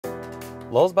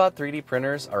LulzBot 3D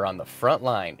printers are on the front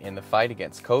line in the fight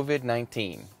against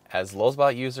COVID-19, as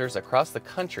LulzBot users across the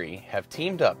country have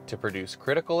teamed up to produce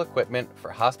critical equipment for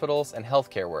hospitals and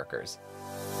healthcare workers.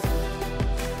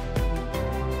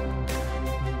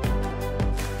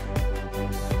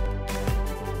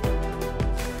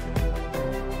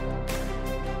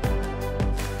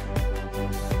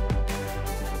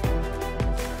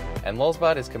 And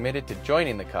LulzBot is committed to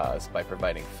joining the cause by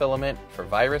providing filament for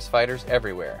virus fighters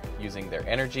everywhere, using their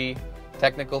energy,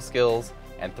 technical skills,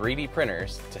 and 3D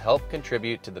printers to help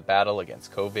contribute to the battle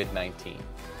against COVID-19.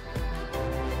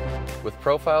 With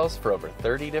profiles for over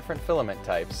 30 different filament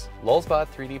types, LulzBot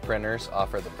 3D printers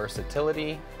offer the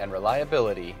versatility and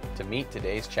reliability to meet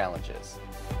today's challenges.